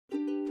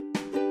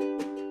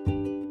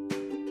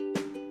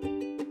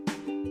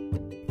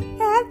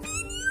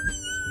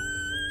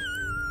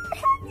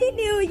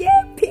New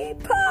Year,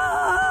 people!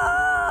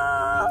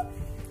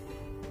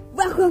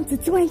 Welcome to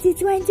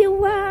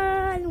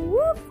 2021!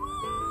 Whoop,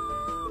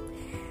 whoop.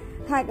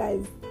 Hi,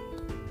 guys.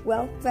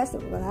 Well, first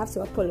of all, I have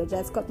to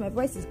apologize because my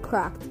voice is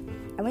cracked.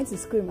 I went to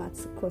scream at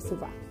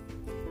crossover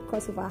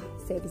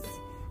service.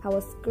 I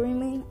was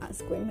screaming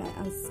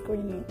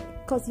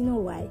because you know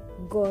why?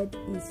 God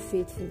is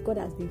faithful. God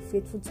has been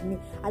faithful to me.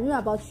 I don't know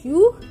about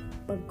you,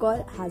 but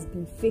God has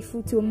been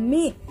faithful to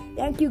me.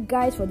 Thank you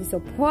guys for the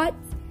support.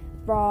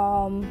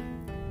 From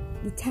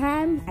the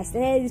time I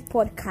started this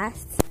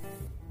podcast,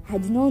 I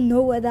did not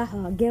know whether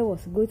our girl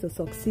was going to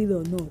succeed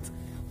or not,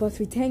 but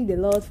we thank the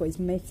Lord for his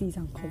mercies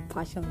and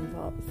compassion of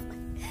us.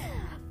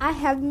 I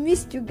have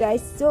missed you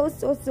guys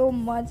so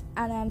much,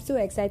 and I'm so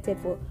excited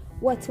for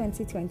what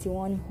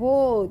 2021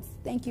 holds.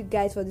 Thank you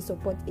guys for the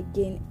support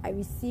again. I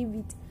receive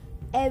it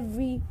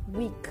every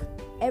week,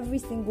 every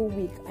single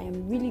week. I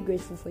am really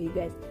grateful for you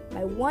guys,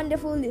 my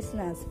wonderful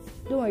listeners.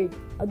 Don't worry,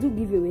 I'll do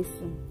giveaway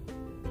soon.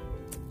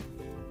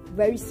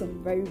 Very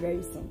soon,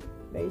 very soon.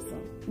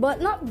 But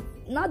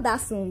not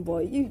that soon,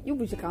 boy.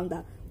 You should calm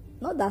down.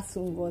 Not that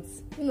soon, but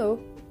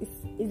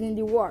it's in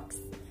the works.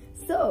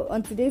 So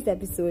on today's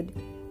episode,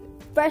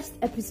 first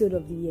episode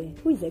of the year.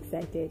 Who is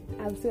excited?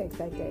 I'm so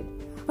excited.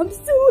 Oh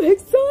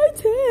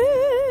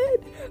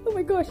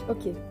my gosh.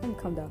 Okay, let me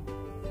calm down.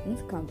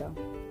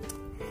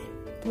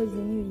 But it's a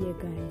new year,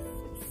 guys.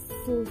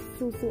 So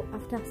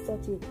after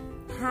such a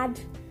hard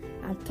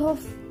and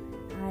tough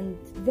and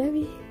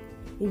very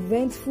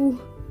eventful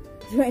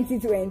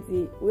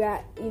 2020, we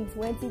are in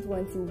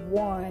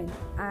 2021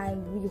 and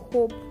we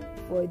hope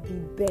for the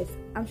best.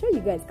 I'm sure you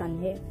guys can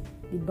hear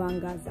the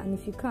bangers, and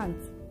if you can't,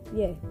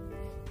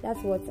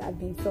 that's what I've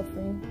been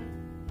suffering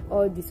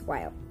all this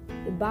while.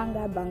 A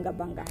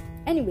banger.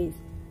 Anyways,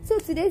 so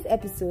today's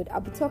episode, I'll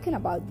be talking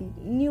about the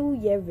New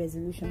Year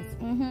resolutions.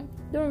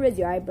 Don't raise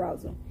your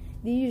eyebrows.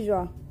 The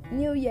usual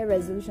New Year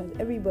resolutions.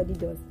 Everybody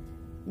does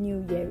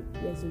New Year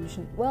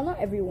resolution. Well, not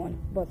everyone,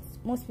 but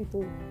most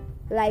people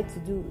like to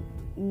do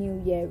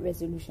New Year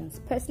resolutions.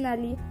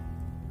 Personally,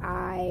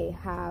 I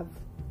have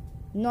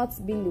not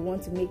been the one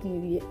to make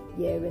New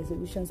Year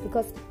resolutions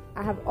because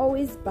I have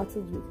always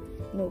battled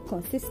with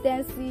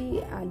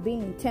consistency and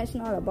being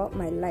intentional about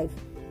my life.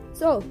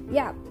 So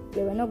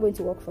they were not going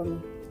to work for me.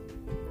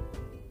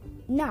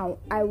 Now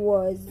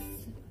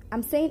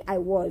I'm saying I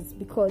was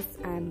because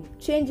I'm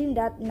changing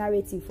that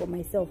narrative for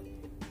myself.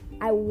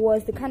 I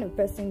was the kind of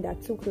person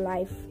that took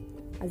life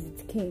as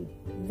it came,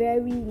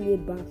 very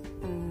laid back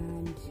and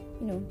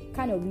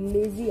kind of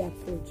lazy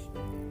approach,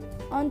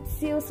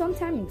 until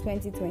sometime in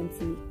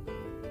 2020,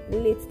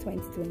 late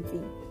 2020,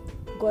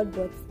 God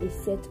brought a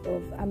set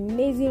of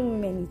amazing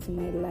women into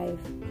my life.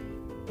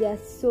 They are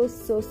so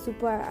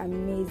super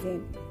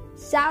amazing.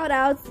 Shout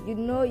out, you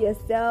know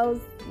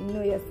yourselves.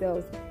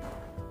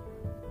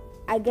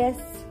 I guess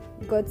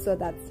God saw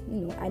that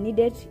I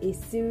needed a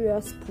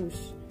serious push.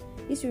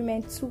 These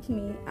women took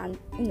me and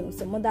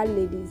some other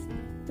ladies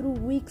through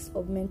weeks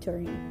of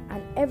mentoring,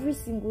 and every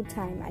single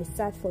time I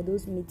sat for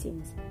those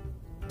meetings,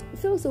 it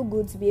feels so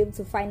good to be able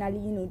to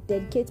finally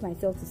dedicate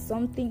myself to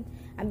something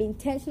and be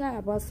intentional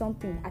about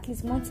something, at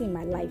least once in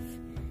my life.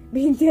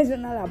 Be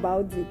intentional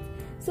about it.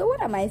 So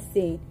what am I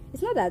saying?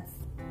 It's not that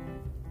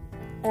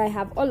I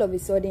have all of a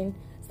sudden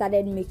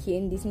started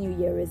making these New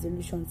Year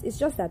resolutions. It's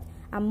just that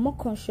I'm more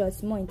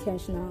conscious, more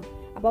intentional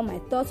about my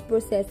thought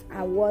process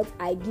and what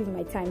I give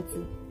my time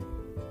to.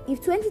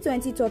 If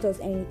 2020 taught us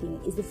anything,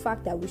 it's the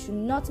fact that we should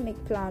not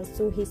make plans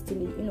so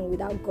hastily,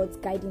 without God's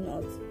guiding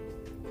us.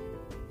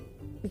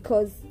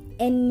 Because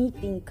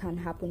anything can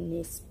happen in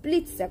a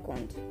split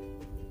second.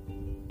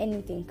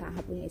 Anything can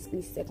happen in a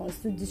split second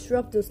to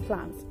disrupt those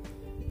plans.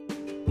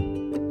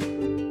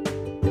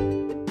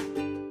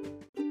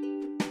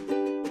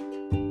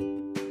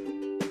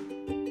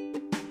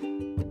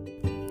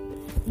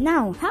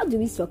 Now, how do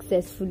we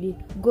successfully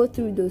go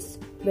through those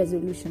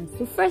resolutions?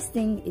 The first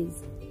thing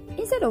is,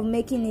 instead of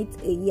making it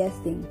a year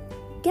thing,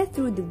 get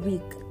through the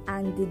week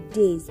and the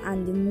days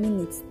and the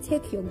minutes.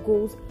 Take your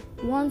goals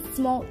one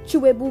small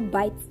chewable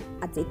bite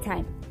at a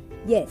time.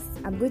 Yes,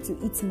 I'm going to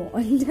eat more.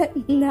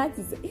 That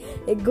is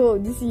a goal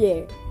this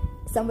year.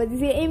 Somebody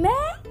say amen?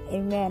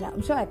 Amen.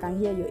 I'm sure I can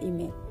hear your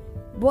amen.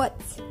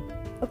 But,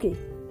 okay,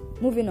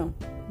 moving on.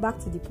 Back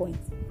to the point.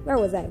 Where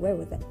was I?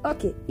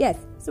 Okay, yes.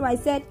 So I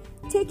said,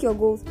 take your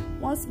goals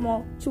one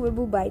small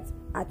chewable bite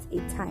at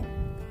a time.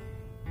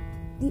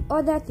 The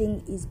other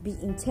thing is be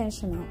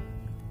intentional.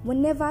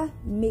 Whenever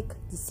you make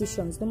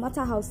decisions, no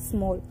matter how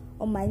small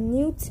or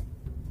minute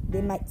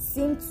they might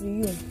seem to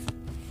you,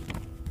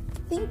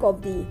 think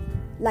of the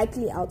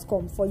likely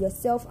outcome for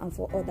yourself and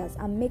for others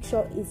and make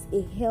sure it's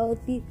a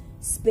healthy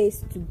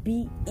space to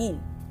be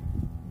in.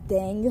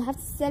 Then you have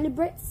to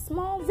celebrate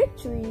small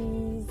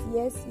victories.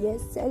 Yes,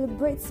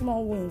 celebrate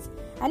small wins.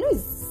 I know it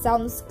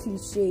sounds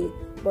cliche,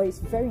 but it's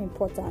very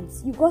important.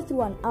 You go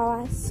through an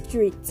hour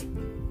straight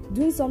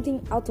doing something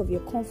out of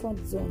your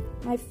comfort zone.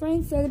 My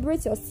friend,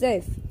 celebrate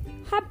yourself.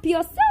 Help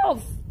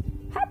yourself.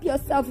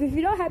 If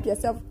you don't help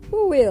yourself,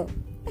 who will?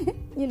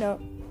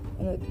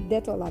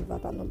 Dettol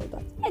advert and all of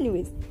that.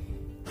 Anyways,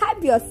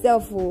 hype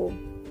yourself,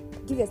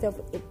 give yourself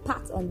a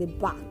pat on the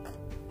back,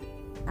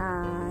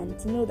 and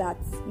to know that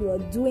you are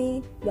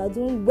doing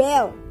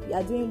well.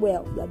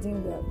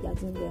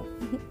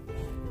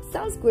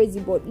 Sounds crazy,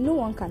 but no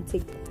one can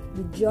take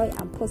the joy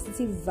and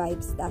positive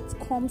vibes that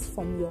comes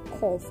from your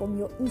core, from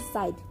your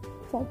inside,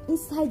 from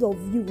inside of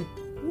you.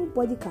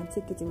 Nobody can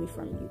take it away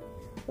from you.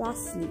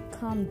 Lastly,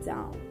 calm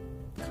down.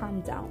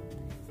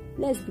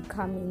 Let's be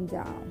calming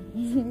down.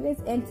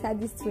 Let's enter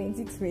this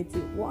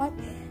 2021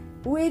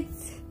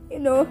 with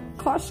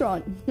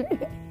caution.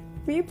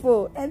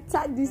 People,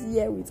 enter this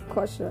year with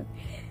caution.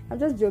 I'm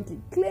just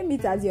joking. Claim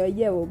it as your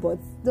year, but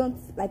don't,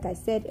 like I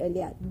said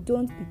earlier,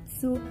 don't be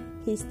too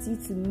hasty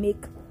to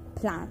make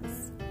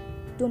plans.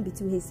 Don't be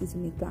too hasty to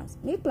make plans.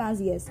 Make plans,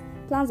 yes.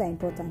 Plans are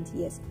important,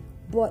 yes.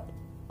 But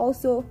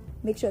also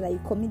make sure that you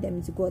commit them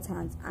into God's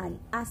hands and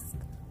ask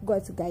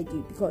God to guide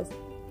you, because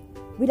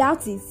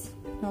without it,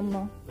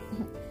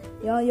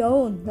 you're on your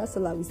own. That's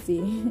all I will say.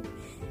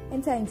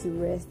 Enter into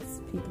rest,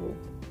 people.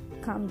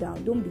 Calm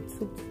down. Don't be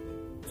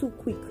too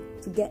quick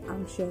to get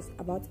anxious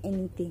about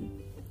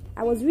anything.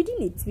 I was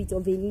reading a tweet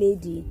of a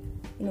lady,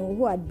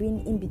 who had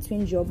been in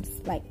between jobs,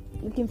 like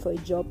looking for a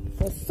job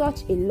for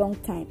such a long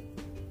time,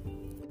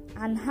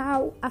 and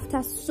how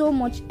after so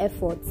much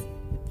effort,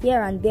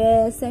 here and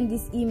there, send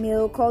this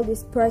email, call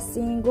this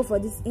person, go for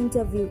this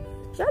interview,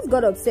 she just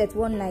got upset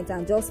one night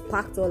and just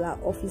packed all her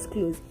office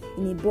clothes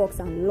in a box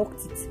and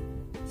locked it.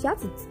 She had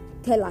to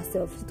tell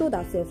herself, she told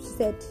herself, she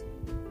said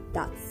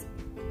that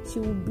she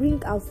will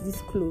bring out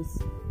these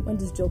clothes when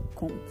this job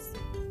comes.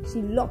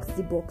 She locked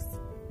the box.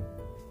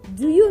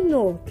 Do you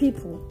know,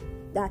 people,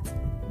 that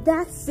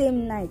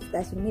same night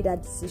that she made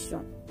that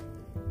decision,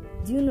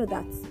 do you know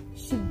that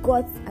she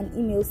got an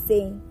email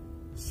saying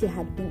she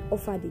had been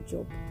offered a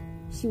job?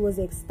 She was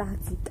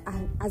ecstatic,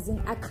 and as in,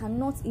 I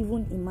cannot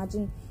even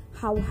imagine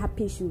how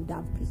happy she would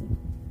have been.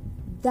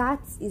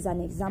 That is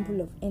an example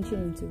of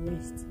entering into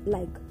rest.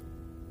 Like,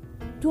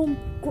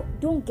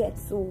 don't get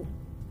so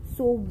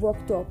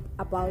worked up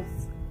about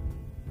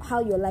how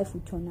your life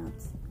will turn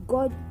out.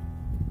 God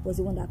was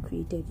the one that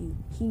created you.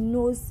 He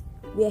knows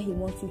where He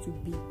wants you to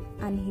be,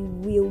 and He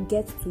will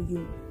get to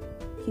you.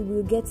 He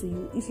will get to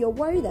you. If you're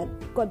worried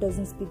that God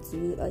doesn't speak to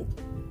you,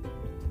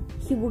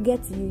 He will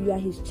get to you. You are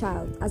His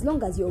child. As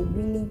long as you're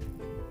willing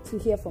to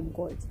hear from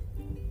God,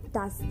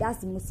 that's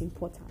the most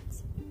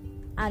important.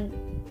 And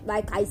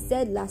like I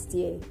said last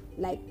year,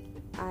 like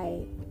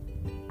I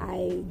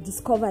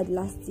discovered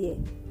last year,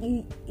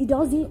 it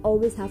doesn't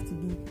always have to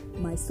be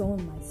my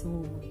son,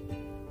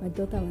 my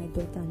daughter.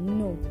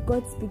 No,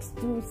 God speaks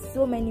through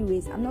so many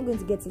ways. I'm not going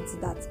to get into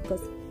that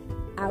because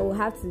I will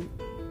have to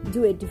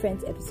do a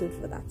different episode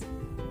for that.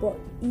 But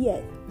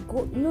yeah,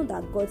 know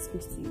that God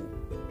speaks to you,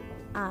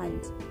 and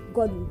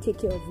God will take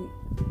care of you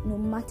no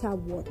matter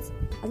what,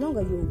 as long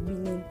as you're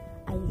willing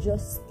and you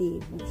just stay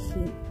with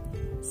Him.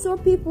 So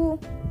people,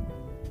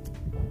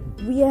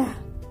 we have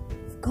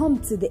come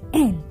to the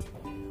end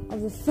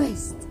of the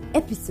first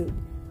episode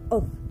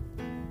of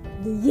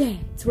the year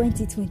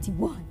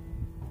 2021.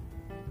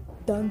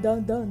 Dun.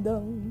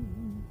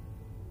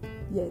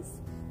 Yes,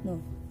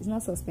 no, it's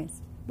not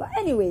suspense. But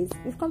anyways,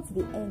 we've come to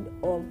the end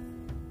of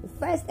the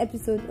first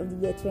episode of the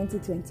year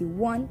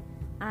 2021,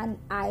 and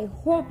I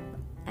hope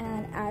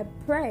and I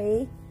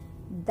pray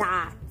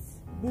that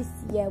this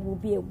year will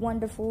be a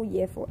wonderful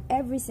year for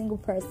every single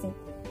person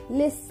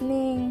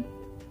listening.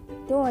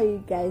 Don't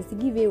worry, guys, the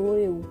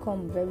giveaway will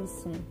come very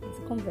soon. It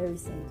will come very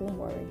soon. Don't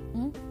worry.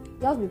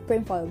 Just be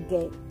praying for your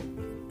girl.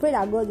 Pray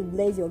that God will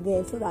bless your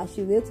girl so that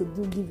she'll be able to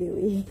do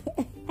giveaway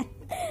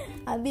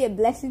and be a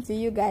blessing to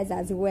you guys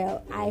as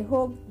well. I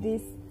hope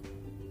this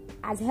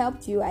has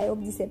helped you. I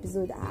hope this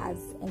episode has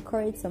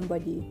encouraged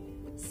somebody.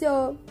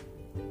 So,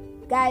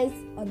 guys,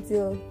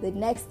 until the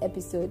next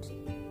episode,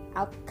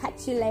 I'll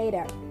catch you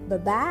later.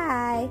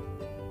 Bye-bye.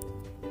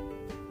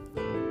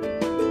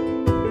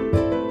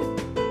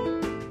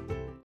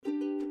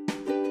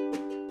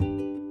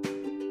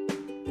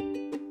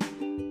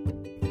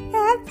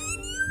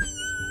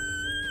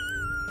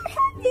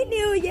 Happy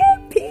New Year,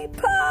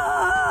 people!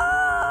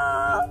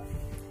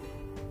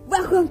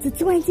 Welcome to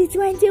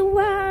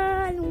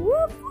 2021!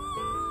 Whoop,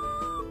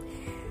 whoop.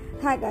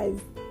 Hi, guys.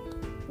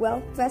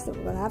 Well, first of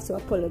all, I have to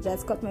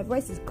apologize because my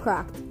voice is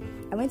cracked.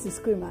 I went to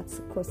scream at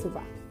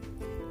crossover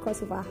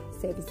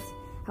service.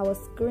 I was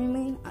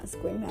screaming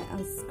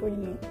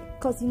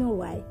because you know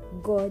why?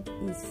 God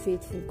is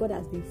faithful. God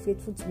has been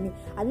faithful to me.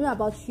 I don't know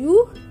about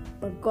you,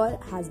 but God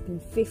has been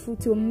faithful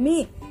to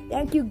me.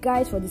 Thank you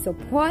guys for the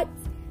support.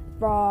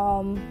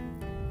 From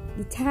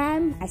the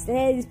time I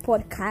started this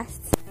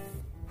podcast,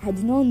 I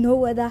did not know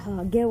whether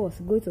our girl was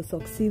going to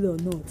succeed or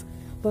not,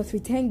 but we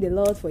thank the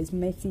Lord for His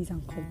mercies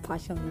and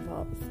compassion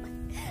over us.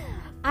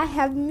 I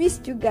have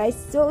missed you guys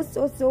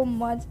so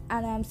much,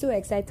 and I'm so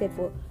excited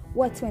for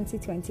what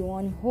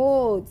 2021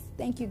 holds.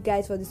 Thank you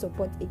guys for the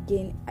support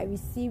again. I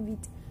receive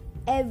it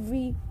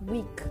every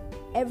week,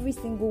 every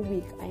single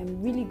week. I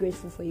am really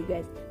grateful for you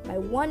guys, my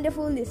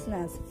wonderful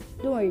listeners.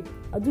 Don't worry,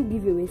 I'll do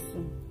giveaways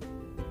soon.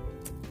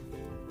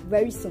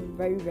 very soon,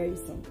 very, very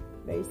soon,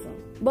 very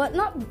soon. But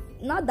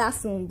not that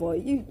soon, boy.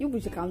 You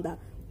should calm down.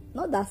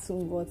 Not that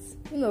soon, but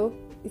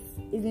it's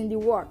in the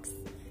works.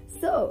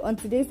 So on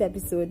today's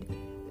episode,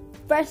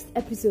 first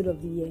episode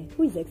of the year.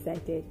 Who is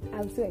excited?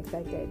 I'm so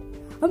excited.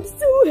 I'm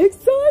so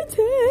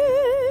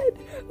excited.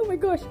 Oh my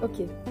gosh.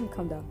 Okay, let me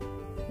calm down.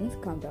 I need to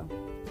calm down.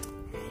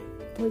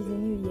 But it's a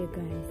new year,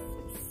 guys.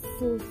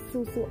 So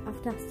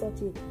after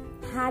such a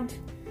hard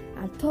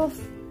and tough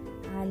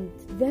and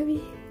very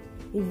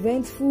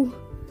eventful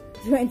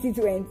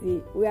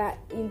 2020, we are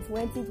in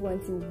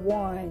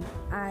 2021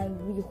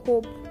 and we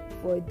hope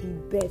for the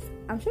best.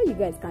 I'm sure you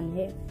guys can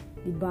hear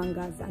the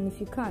bangers, and if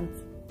you can't,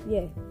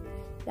 yeah,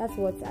 that's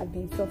what I've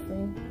been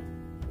suffering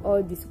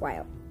all this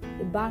while.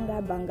 The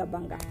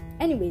banger.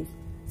 Anyways,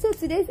 so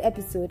today's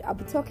episode, I'll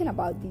be talking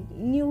about the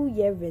New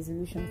Year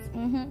resolutions.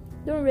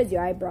 Don't raise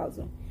your eyebrows.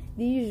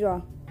 The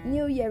usual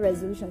New Year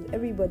resolutions.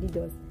 Everybody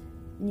does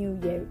New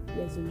Year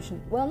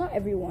resolution. Well, not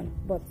everyone,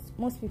 but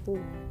most people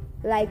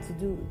like to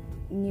do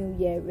New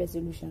Year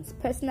resolutions.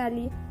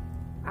 Personally,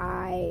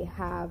 I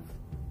have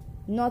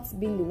not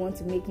been the one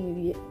to make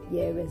New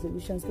Year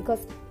resolutions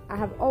because I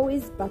have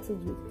always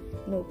battled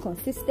with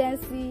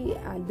consistency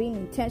and being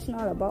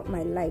intentional about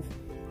my life.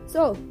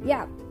 So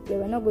yeah, they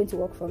were not going to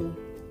work for me.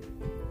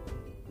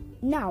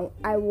 Now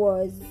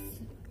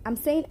I'm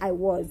saying I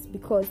was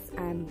because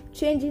I'm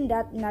changing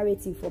that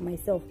narrative for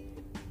myself.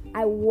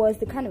 I was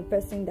the kind of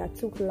person that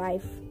took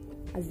life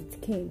as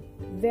it came,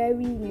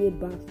 very laid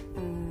back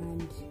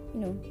and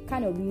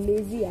kind of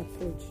lazy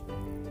approach,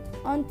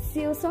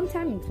 until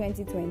sometime in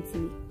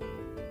 2020,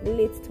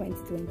 late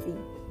 2020,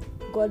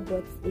 God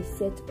brought a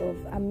set of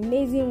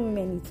amazing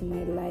women into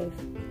my life.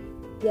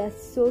 They are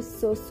so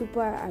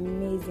super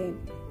amazing.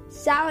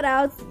 Shout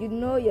out, you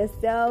know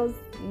yourselves.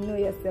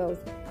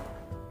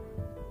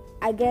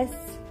 I guess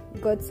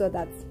God saw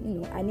that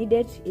I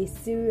needed a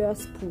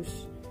serious push.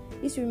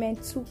 These women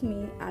took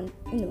me and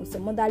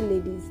some other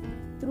ladies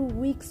through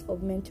weeks of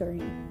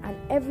mentoring, and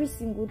every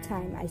single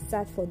time I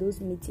sat for those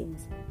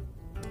meetings,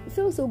 it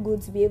feels so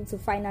good to be able to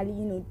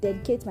finally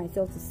dedicate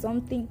myself to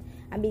something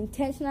and be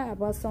intentional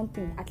about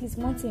something, at least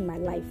one thing in my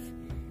life.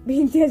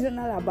 Be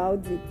intentional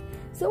about it.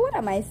 So what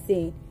am I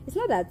saying? It's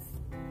not that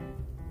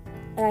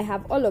I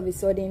have all of a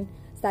sudden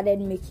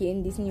started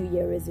making these New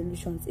Year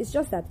resolutions. It's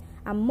just that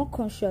I'm more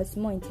conscious,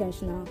 more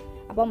intentional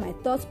about my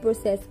thought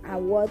process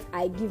and what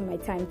I give my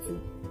time to.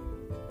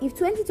 If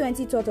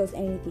 2020 taught us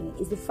anything,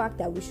 it's the fact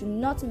that we should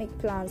not make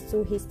plans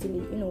so hastily,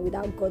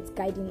 without God's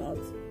guiding us.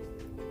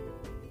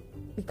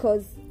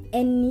 Because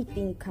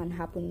anything can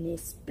happen in a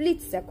split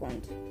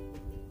second.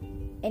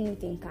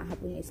 Anything can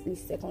happen in a split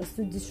second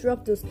to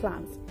disrupt those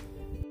plans.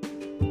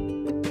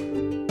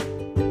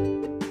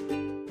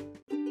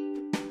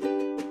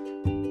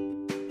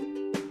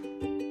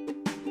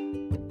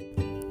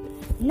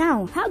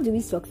 Now, how do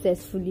we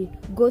successfully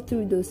go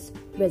through those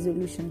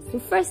resolutions? The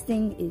first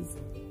thing is,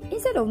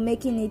 instead of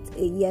making it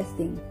a year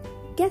thing,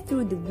 get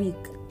through the week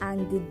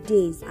and the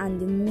days and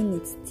the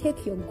minutes.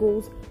 Take your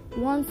goals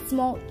one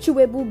small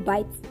chewable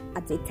bite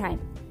at a time.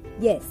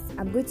 Yes,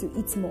 I'm going to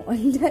eat more.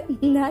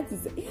 That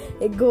is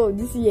a goal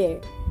this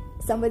year.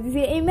 Somebody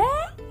say amen?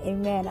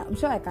 Amen. I'm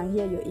sure I can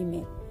hear your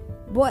amen.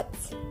 But,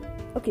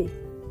 okay,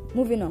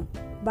 moving on.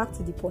 Back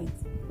to the point.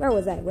 Where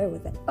was I?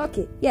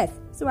 Okay, yes.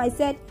 So I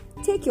said,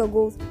 take your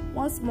goals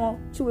one small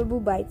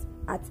chewable bite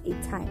at a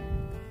time.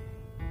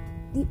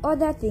 The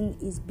other thing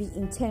is be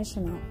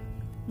intentional.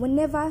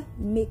 Whenever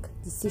you make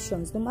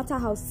decisions, no matter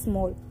how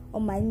small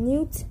or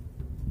minute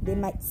they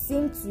might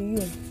seem to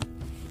you,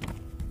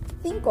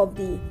 think of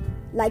the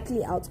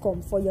likely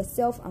outcome for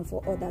yourself and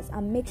for others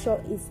and make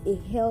sure it's a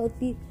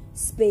healthy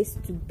space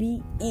to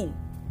be in.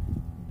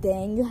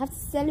 Then you have to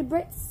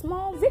celebrate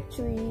small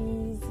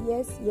victories.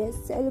 Yes,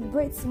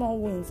 celebrate small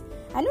wins.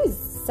 I know it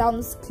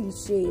sounds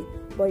cliche,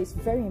 but it's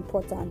very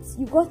important.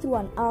 You go through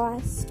an hour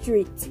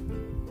straight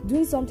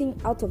doing something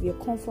out of your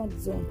comfort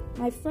zone.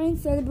 My friend,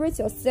 celebrate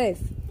yourself.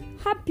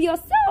 Hype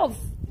yourself.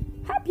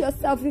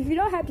 If you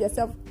don't hype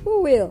yourself,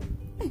 who will?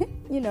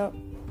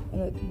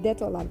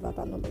 Dettol advert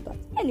and all of that.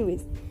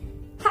 Anyways,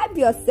 hype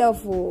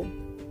yourself.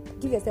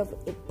 Give yourself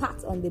a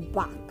pat on the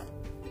back,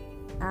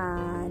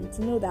 and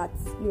know that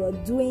you are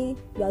doing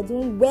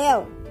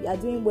well.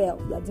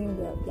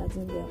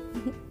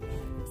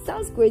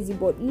 Sounds crazy,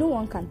 but no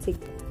one can take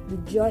the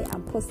joy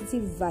and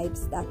positive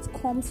vibes that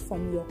comes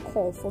from your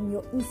core, from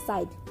your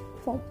inside,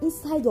 from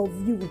inside of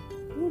you.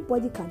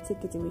 Nobody can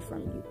take it away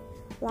from you.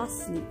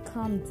 Lastly,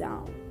 calm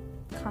down.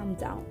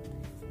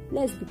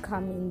 Let's be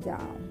calming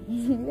down.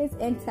 Let's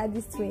enter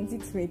this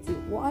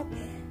 2021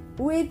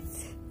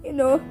 with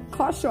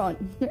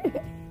caution.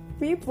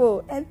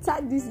 People, enter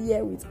this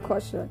year with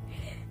caution.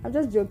 I'm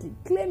just joking.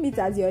 Claim it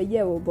as your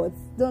year, but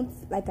don't,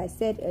 like I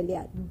said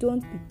earlier,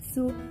 don't be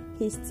too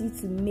hasty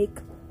to make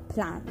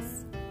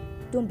plans.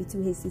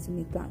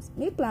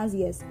 Make plans,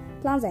 yes.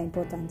 Plans are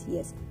important,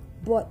 yes.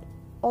 But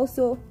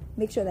also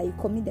make sure that you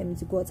commit them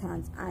into God's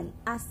hands and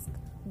ask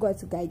God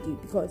to guide you,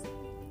 because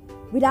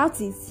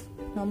without it,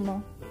 no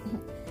more.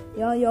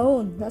 You're on your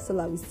own. That's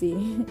all I will say.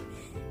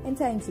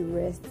 enter into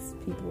rest,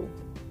 people.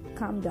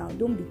 Calm down.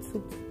 Don't be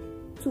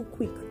too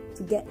quick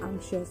to get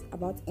anxious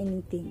about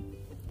anything.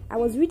 I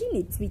was reading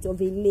a tweet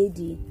of a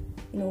lady,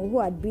 who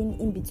had been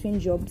in between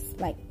jobs,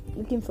 like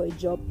looking for a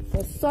job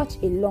for such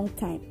a long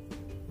time,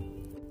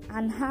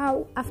 and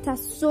how after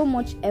so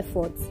much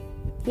effort,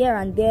 here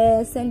and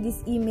there, send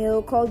this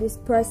email, call this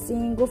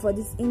person, go for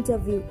this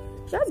interview,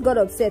 she just got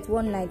upset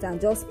one night and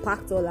just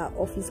packed all her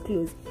office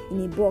clothes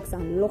in a box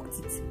and locked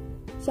it.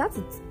 She had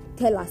to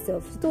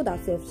she told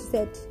herself, she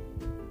said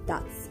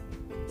that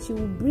she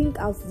will bring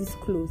out these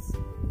clothes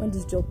when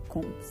this job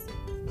comes.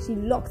 She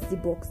locked the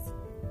box.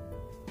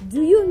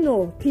 Do you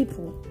know,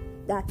 people,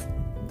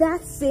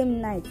 that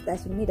same night that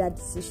she made that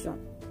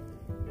decision,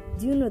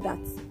 do you know that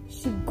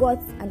she got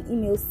an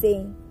email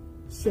saying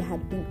she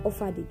had been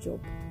offered a job?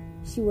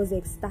 She was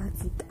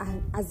ecstatic,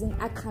 as in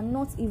I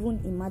cannot even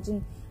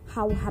imagine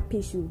how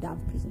happy she would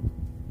have been.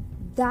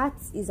 That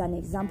is an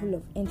example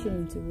of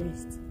entering into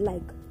rest.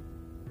 Like,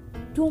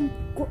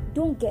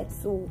 don't get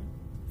so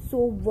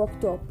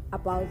worked up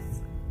about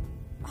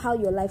how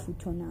your life will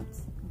turn out.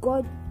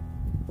 God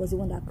was the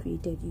one that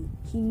created you.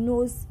 He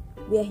knows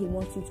where he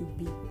wants you to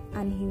be,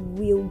 and he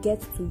will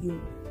get to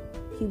you.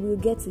 He will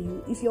get to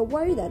you. If you're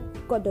worried that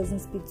God doesn't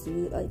speak to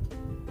you,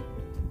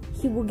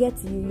 he will get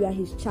to you. You are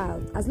his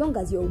child. As long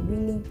as you're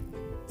willing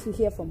to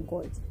hear from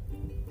God,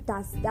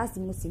 that's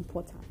the most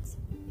important.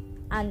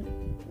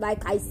 And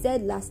like I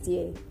said last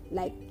year,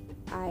 like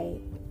I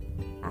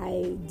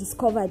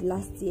discovered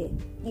last year,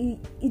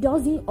 it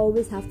doesn't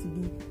always have to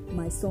be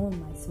my son,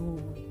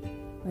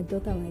 my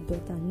daughter.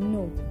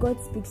 No, God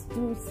speaks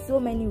through so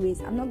many ways.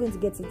 I'm not going to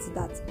get into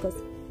that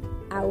because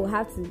I will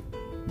have to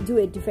do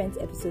a different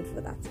episode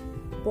for that.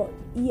 But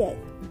yeah,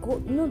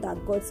 know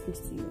that God speaks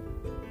to you,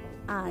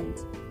 and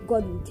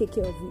God will take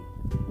care of you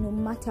no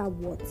matter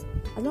what,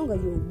 as long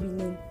as you're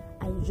willing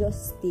and you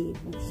just stay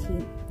with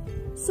him.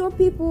 So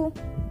people,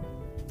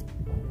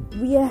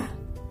 we have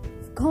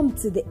come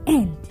to the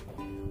end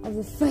of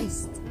the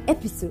first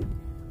episode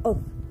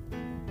of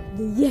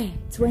the year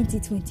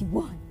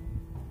 2021.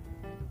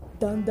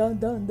 Dun dun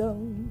dun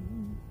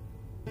dun.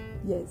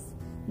 Yes,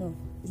 no,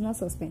 it's not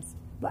suspense.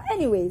 But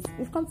anyways,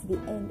 we've come to the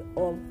end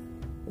of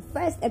the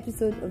first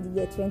episode of the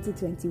year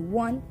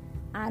 2021,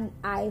 and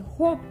I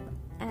hope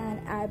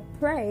and I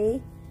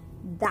pray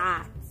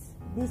that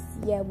this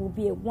year will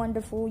be a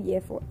wonderful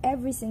year for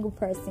every single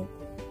person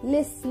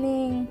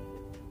listening.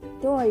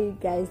 Don't worry,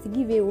 guys, the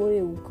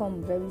giveaway will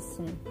come very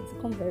soon. It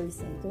will come very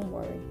soon. Don't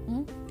worry.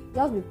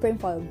 Just be praying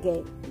for your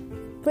girl.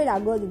 Pray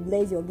that God will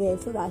bless your girl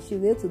so that she'll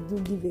be able to do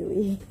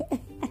giveaway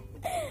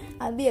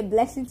and be a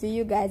blessing to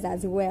you guys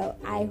as well.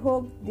 I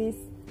hope this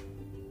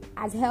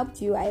has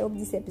helped you. I hope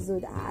this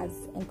episode has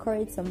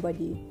encouraged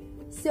somebody.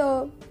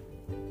 So,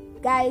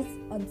 guys,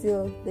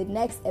 until the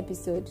next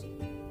episode,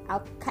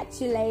 I'll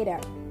catch you later.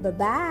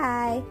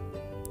 Bye-bye.